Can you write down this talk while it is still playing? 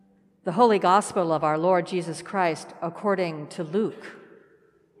The Holy Gospel of our Lord Jesus Christ according to Luke.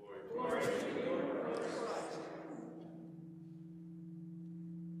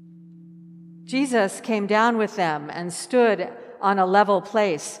 Jesus came down with them and stood on a level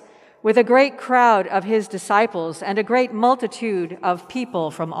place with a great crowd of his disciples and a great multitude of people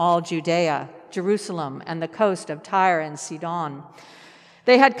from all Judea, Jerusalem, and the coast of Tyre and Sidon.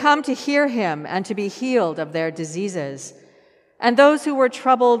 They had come to hear him and to be healed of their diseases. And those who were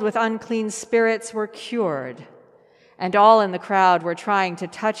troubled with unclean spirits were cured. And all in the crowd were trying to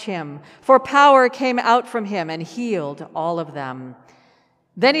touch him, for power came out from him and healed all of them.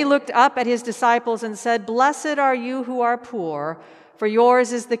 Then he looked up at his disciples and said, "Blessed are you who are poor, for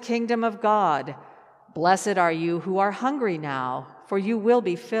yours is the kingdom of God. Blessed are you who are hungry now, for you will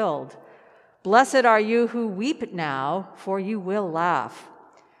be filled. Blessed are you who weep now, for you will laugh.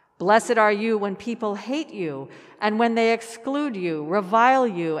 Blessed are you when people hate you, and when they exclude you, revile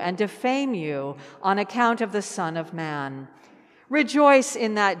you, and defame you on account of the Son of Man. Rejoice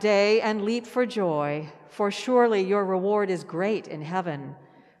in that day and leap for joy, for surely your reward is great in heaven,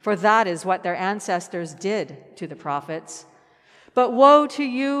 for that is what their ancestors did to the prophets. But woe to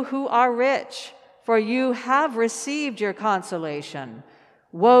you who are rich, for you have received your consolation.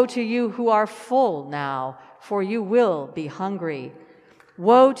 Woe to you who are full now, for you will be hungry.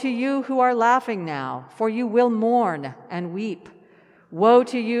 Woe to you who are laughing now, for you will mourn and weep. Woe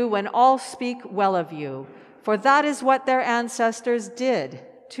to you when all speak well of you, for that is what their ancestors did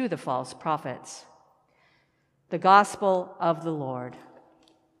to the false prophets." The Gospel of the Lord.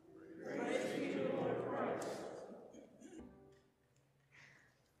 Praise be to the Lord Christ.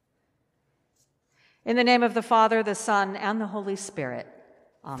 In the name of the Father, the Son, and the Holy Spirit.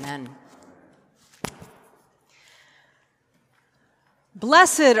 Amen.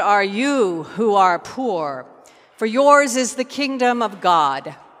 Blessed are you who are poor, for yours is the kingdom of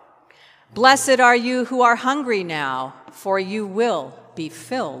God. Blessed are you who are hungry now, for you will be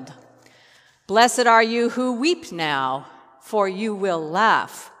filled. Blessed are you who weep now, for you will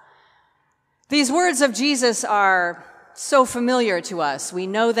laugh. These words of Jesus are so familiar to us. We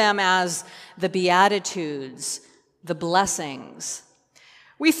know them as the Beatitudes, the blessings.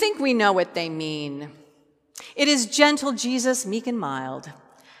 We think we know what they mean. It is gentle Jesus, meek and mild,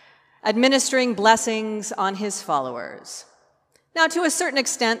 administering blessings on his followers. Now, to a certain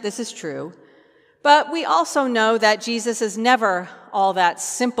extent, this is true, but we also know that Jesus is never all that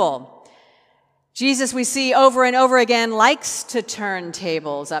simple. Jesus, we see over and over again, likes to turn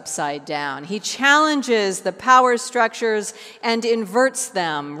tables upside down. He challenges the power structures and inverts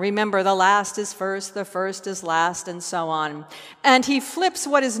them. Remember, the last is first, the first is last, and so on. And he flips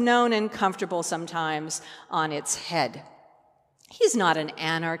what is known and comfortable sometimes on its head. He's not an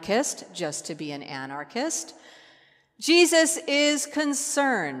anarchist just to be an anarchist. Jesus is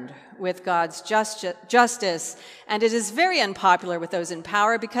concerned with God's justice, and it is very unpopular with those in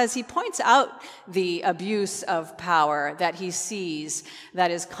power because he points out the abuse of power that he sees that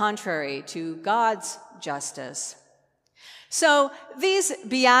is contrary to God's justice. So these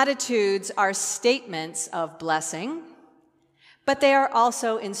Beatitudes are statements of blessing, but they are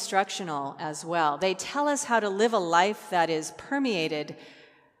also instructional as well. They tell us how to live a life that is permeated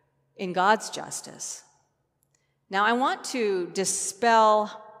in God's justice. Now, I want to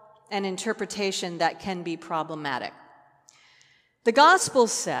dispel an interpretation that can be problematic. The gospel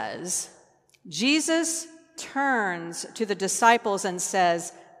says, Jesus turns to the disciples and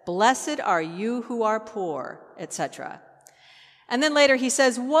says, "Blessed are you who are poor," etc. And then later he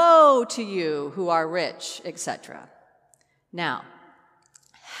says, "Woe to you who are rich," etc. Now,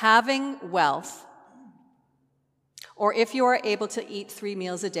 having wealth, or if you are able to eat 3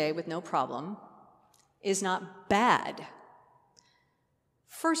 meals a day with no problem, is not bad.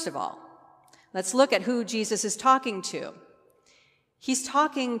 First of all, let's look at who Jesus is talking to. He's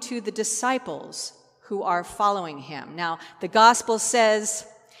talking to the disciples who are following him. Now, the gospel says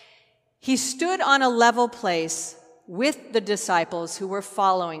he stood on a level place with the disciples who were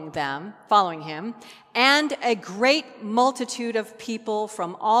following him, and a great multitude of people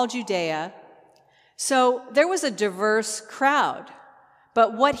from all Judea. So there was a diverse crowd.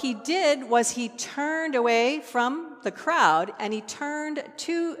 But what he did was he turned away from the crowd and he turned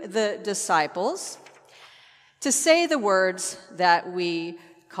to the disciples to say the words that we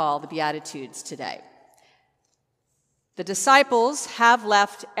call the Beatitudes today. The disciples have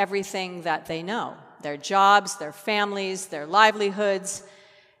left everything that they know, their jobs, their families, their livelihoods,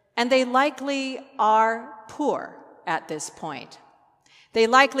 and they likely are poor at this point. They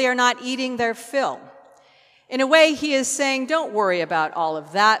likely are not eating their fill. In a way, he is saying, don't worry about all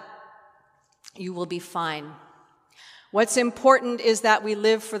of that. You will be fine. What's important is that we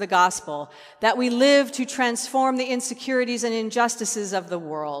live for the gospel, that we live to transform the insecurities and injustices of the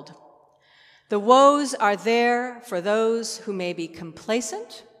world. The woes are there for those who may be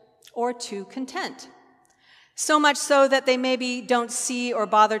complacent or too content, so much so that they maybe don't see or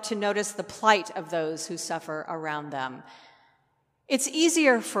bother to notice the plight of those who suffer around them. It's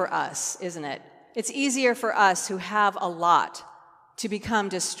easier for us, isn't it? It's easier for us who have a lot to become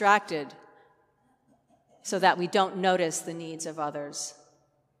distracted so that we don't notice the needs of others.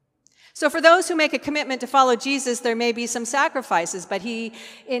 So for those who make a commitment to follow Jesus, there may be some sacrifices, but he,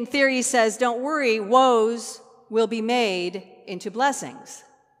 in theory, says, don't worry, woes will be made into blessings.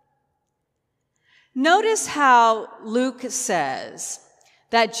 Notice how Luke says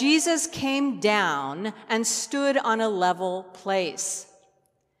that Jesus came down and stood on a level place.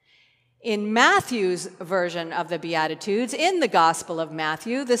 In Matthew's version of the Beatitudes, in the Gospel of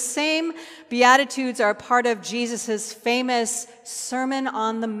Matthew, the same Beatitudes are part of Jesus' famous Sermon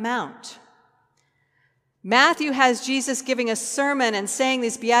on the Mount. Matthew has Jesus giving a sermon and saying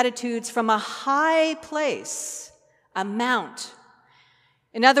these Beatitudes from a high place, a mount.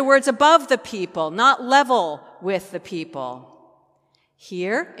 In other words, above the people, not level with the people.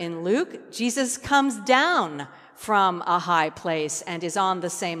 Here in Luke, Jesus comes down from a high place and is on the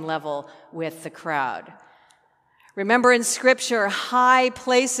same level with the crowd. Remember, in Scripture, high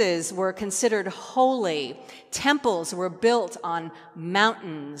places were considered holy. Temples were built on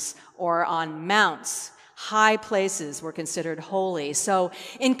mountains or on mounts. High places were considered holy. So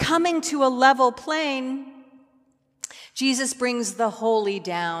in coming to a level plain, Jesus brings the holy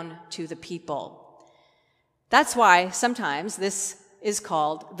down to the people. That's why sometimes this is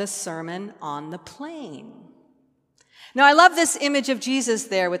called the Sermon on the Plain. Now, I love this image of Jesus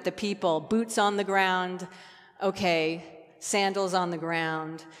there with the people, boots on the ground, okay, sandals on the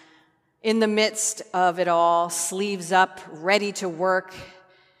ground, in the midst of it all, sleeves up, ready to work.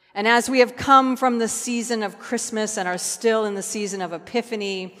 And as we have come from the season of Christmas and are still in the season of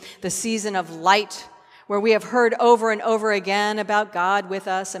Epiphany, the season of light, where we have heard over and over again about God with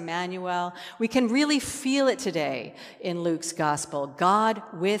us, Emmanuel, we can really feel it today in Luke's gospel. God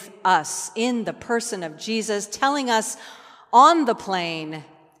with us in the person of Jesus, telling us on the plain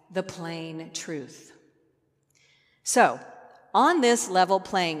truth. So, on this level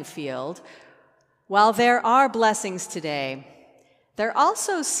playing field, while there are blessings today, there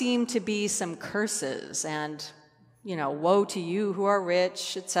also seem to be some curses and, woe to you who are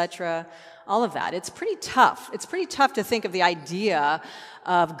rich, etc., all of that. It's pretty tough. It's pretty tough to think of the idea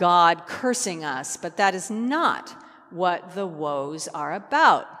of God cursing us, but that is not what the woes are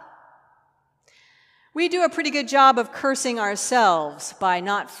about. We do a pretty good job of cursing ourselves by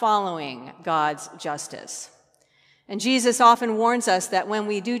not following God's justice. And Jesus often warns us that when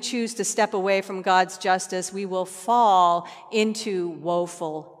we do choose to step away from God's justice, we will fall into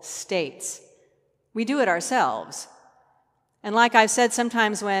woeful states. We do it ourselves. And like I've said,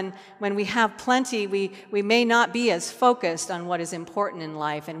 sometimes when we have plenty, we may not be as focused on what is important in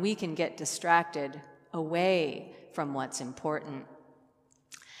life, and we can get distracted away from what's important.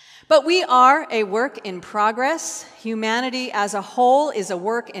 But we are a work in progress. Humanity as a whole is a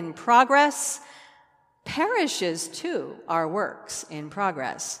work in progress. Parishes, too, are works in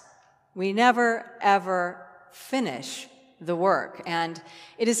progress. We never, ever finish the work. And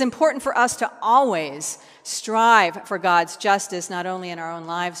it is important for us to always strive for God's justice, not only in our own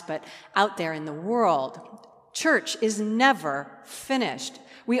lives, but out there in the world. Church is never finished.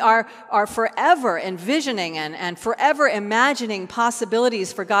 We are forever envisioning and forever imagining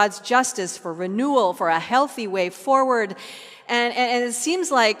possibilities for God's justice, for renewal, for a healthy way forward. And it seems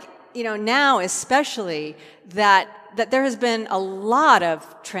like, now especially, that there has been a lot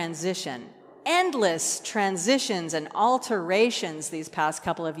of transition, endless transitions and alterations these past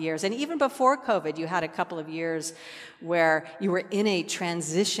couple of years. And even before COVID, you had a couple of years where you were in a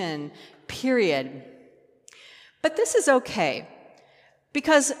transition period. But this is okay,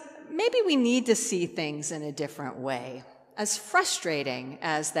 because maybe we need to see things in a different way. As frustrating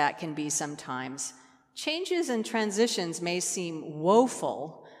as that can be sometimes, changes and transitions may seem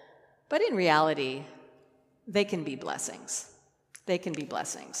woeful, but in reality, they can be blessings. They can be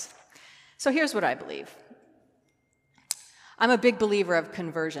blessings. So here's what I believe. I'm a big believer of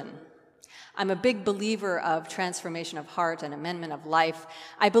conversion. I'm a big believer of transformation of heart and amendment of life.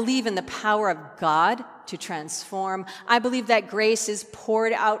 I believe in the power of God to transform. I believe that grace is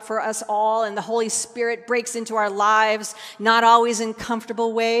poured out for us all and the Holy Spirit breaks into our lives, not always in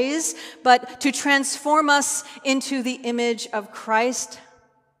comfortable ways, but to transform us into the image of Christ.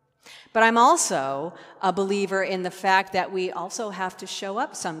 But I'm also a believer in the fact that we also have to show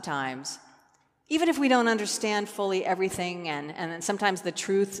up sometimes, Even if we don't understand fully everything, and sometimes the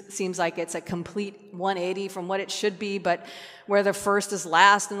truth seems like it's a complete 180 from what it should be, but where the first is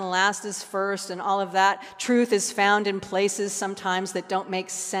last and the last is first and all of that, truth is found in places sometimes that don't make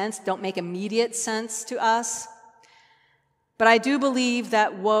sense, don't make immediate sense to us. But I do believe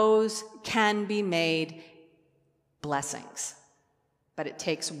that woes can be made blessings. But it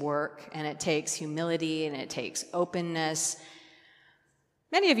takes work, and it takes humility, and it takes openness.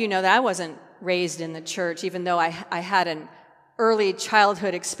 Many of you know that I wasn't raised in the church, even though I had an early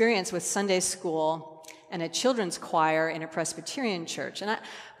childhood experience with Sunday school and a children's choir in a Presbyterian church.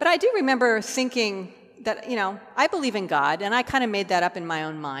 But I do remember thinking that, I believe in God, and I kind of made that up in my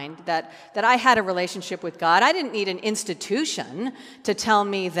own mind, that I had a relationship with God. I didn't need an institution to tell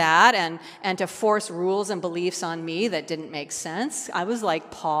me that and to force rules and beliefs on me that didn't make sense. I was like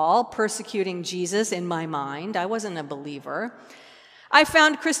Paul, persecuting Jesus in my mind. I wasn't a believer. I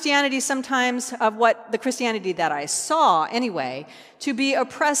found Christianity sometimes, of what the Christianity that I saw anyway, to be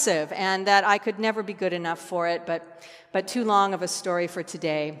oppressive, and that I could never be good enough for it, but too long of a story for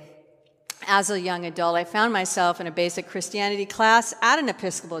today. As a young adult, I found myself in a basic Christianity class at an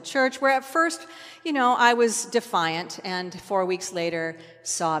Episcopal church where at first, I was defiant, and 4 weeks later,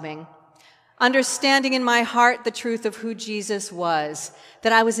 sobbing. Understanding in my heart the truth of who Jesus was,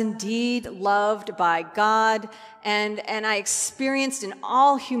 that I was indeed loved by God, and I experienced in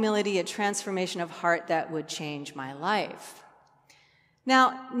all humility a transformation of heart that would change my life.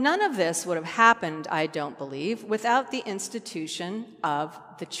 Now, none of this would have happened, I don't believe, without the institution of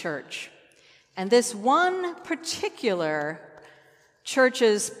the church. And this one particular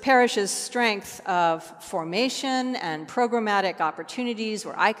parish's strength of formation and programmatic opportunities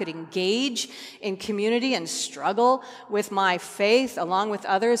where I could engage in community and struggle with my faith along with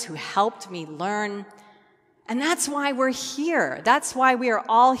others who helped me learn. And that's why we're here. That's why we are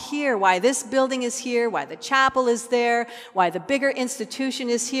all here, why this building is here, why the chapel is there, why the bigger institution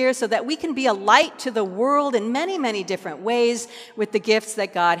is here, so that we can be a light to the world in many, many different ways with the gifts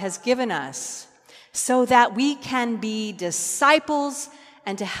that God has given us, so that we can be disciples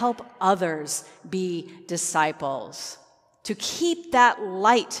and to help others be disciples, to keep that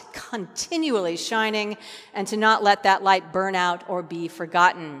light continually shining and to not let that light burn out or be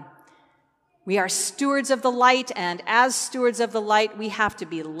forgotten. We are stewards of the light, and as stewards of the light, we have to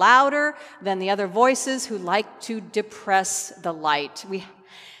be louder than the other voices who like to depress the light.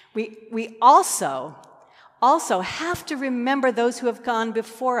 We also have to remember those who have gone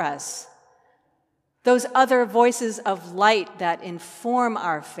before us, those other voices of light that inform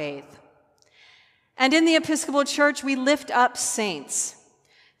our faith. And in the Episcopal Church, we lift up saints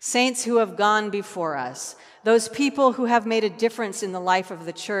who have gone before us, those people who have made a difference in the life of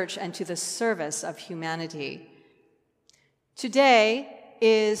the church and to the service of humanity. Today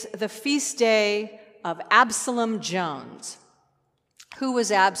is the feast day of Absalom Jones. Who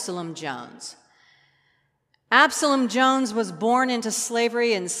was Absalom Jones? Absalom Jones was born into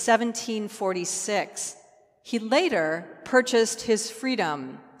slavery in 1746. He later purchased his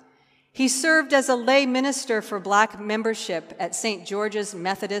freedom. He served as a lay minister for black membership at St. George's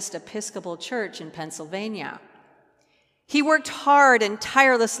Methodist Episcopal Church in Pennsylvania. He worked hard and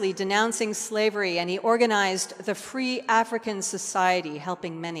tirelessly denouncing slavery, and he organized the Free African Society,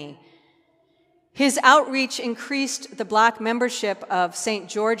 helping many. His outreach increased the black membership of St.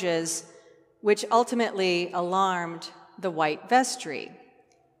 George's, which ultimately alarmed the white vestry.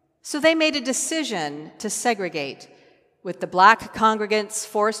 So they made a decision to segregate, with the black congregants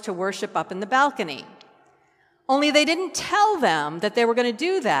forced to worship up in the balcony. Only they didn't tell them that they were going to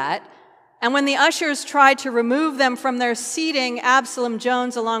do that, and when the ushers tried to remove them from their seating, Absalom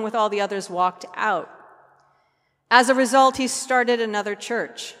Jones, along with all the others, walked out. As a result, he started another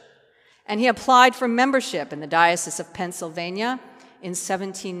church, and he applied for membership in the Diocese of Pennsylvania. In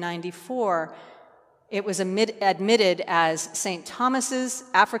 1794, it was admitted as St. Thomas's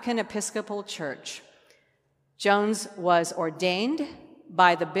African Episcopal Church. Jones was ordained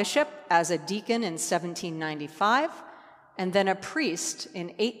by the bishop as a deacon in 1795 and then a priest in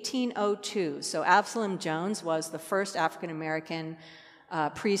 1802. So Absalom Jones was the first African-American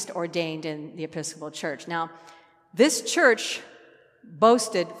priest ordained in the Episcopal Church. Now, this church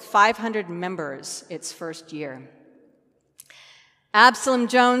boasted 500 members its first year. Absalom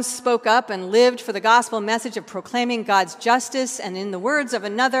Jones spoke up and lived for the gospel message of proclaiming God's justice, and in the words of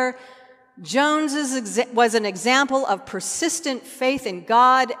another, Jones was an example of persistent faith in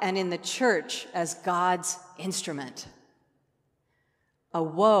God and in the church as God's instrument. A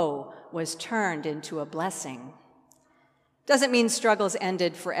woe was turned into a blessing. Doesn't mean struggles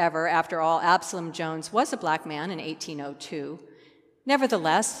ended forever. After all, Absalom Jones was a black man in 1802.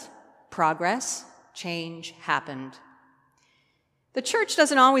 Nevertheless, progress, change happened. The church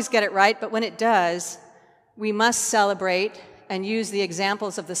doesn't always get it right, but when it does, we must celebrate and use the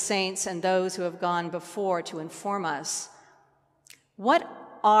examples of the saints and those who have gone before to inform us. What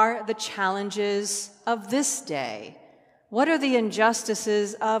are the challenges of this day? What are the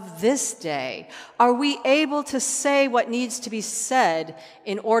injustices of this day? Are we able to say what needs to be said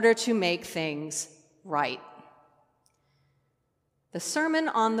in order to make things right? The Sermon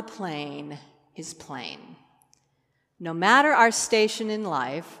on the Plain is plain. No matter our station in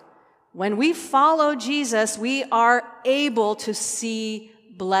life, when we follow Jesus, we are able to see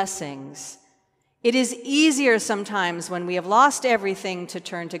blessings. It is easier sometimes when we have lost everything to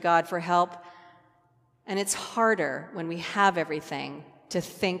turn to God for help, and it's harder when we have everything to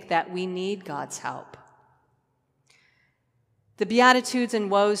think that we need God's help. The Beatitudes and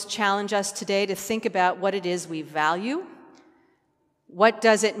Woes challenge us today to think about what it is we value. What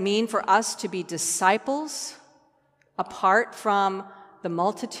does it mean for us to be disciples apart from the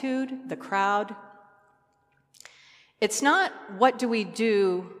multitude, the crowd? It's not what do we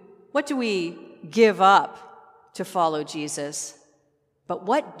give up to follow Jesus, but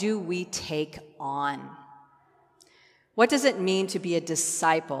what do we take on? What does it mean to be a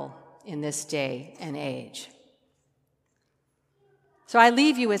disciple in this day and age? So I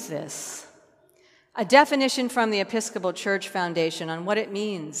leave you with this, a definition from the Episcopal Church Foundation on what it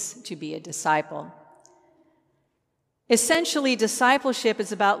means to be a disciple. Essentially, discipleship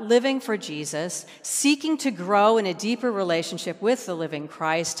is about living for Jesus, seeking to grow in a deeper relationship with the living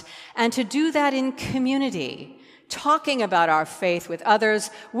Christ, and to do that in community, talking about our faith with others,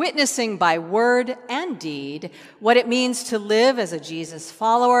 witnessing by word and deed what it means to live as a Jesus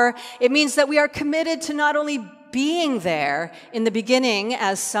follower. It means that we are committed to not only being there in the beginning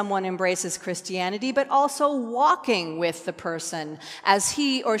as someone embraces Christianity, but also walking with the person as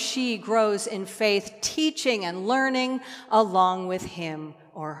he or she grows in faith, teaching and learning along with him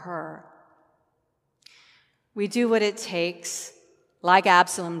or her. We do what it takes, like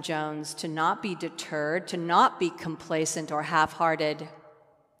Absalom Jones, to not be deterred, to not be complacent or half-hearted.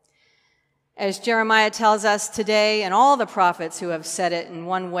 As Jeremiah tells us today, and all the prophets who have said it in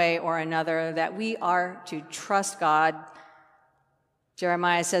one way or another, that we are to trust God.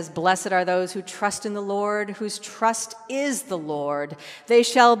 Jeremiah says, "Blessed are those who trust in the Lord, whose trust is the Lord. They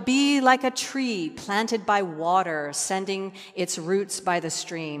shall be like a tree planted by water, sending its roots by the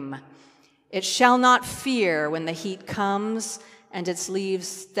stream. It shall not fear when the heat comes, and its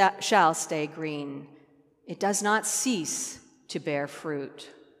leaves shall stay green. It does not cease to bear fruit."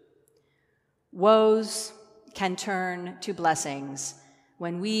 Woes can turn to blessings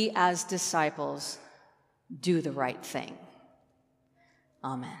when we as disciples do the right thing.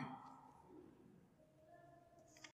 Amen.